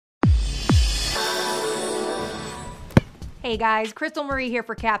Hey guys, Crystal Marie here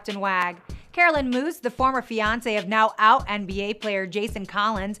for Captain Wag. Carolyn Moos, the former fiancee of now out NBA player Jason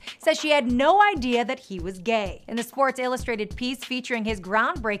Collins, says she had no idea that he was gay. In the Sports Illustrated piece featuring his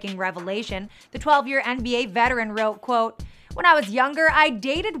groundbreaking revelation, the 12-year NBA veteran wrote, quote, "When I was younger, I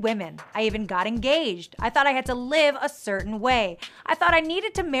dated women. I even got engaged. I thought I had to live a certain way. I thought I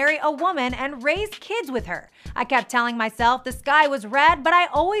needed to marry a woman and raise kids with her. I kept telling myself the sky was red, but I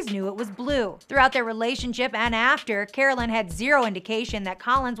always knew it was blue." Throughout their relationship and after, Carolyn had zero indication that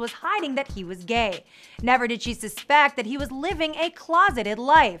Collins was hiding that he was gay. Never did she suspect that he was living a closeted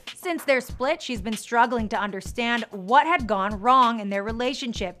life. Since their split, she's been struggling to understand what had gone wrong in their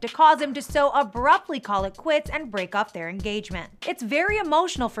relationship to cause him to so abruptly call it quits and break off their engagement. "It's very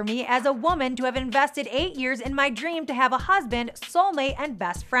emotional for me as a woman to have invested 8 years in my dream to have a husband, soulmate, and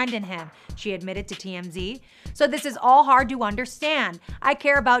best friend in him," she admitted to TMZ. "So this is all hard to understand. I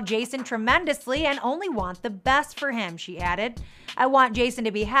care about Jason tremendously and only want the best for him," she added. "I want Jason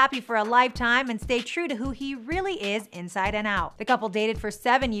to be happy for a lifetime and stay true to who he really is inside and out." The couple dated for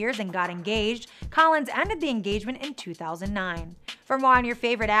 7 years and got engaged. Collins ended the engagement in 2009. For more on your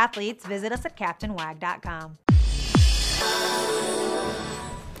favorite athletes, visit us at CaptainWag.com.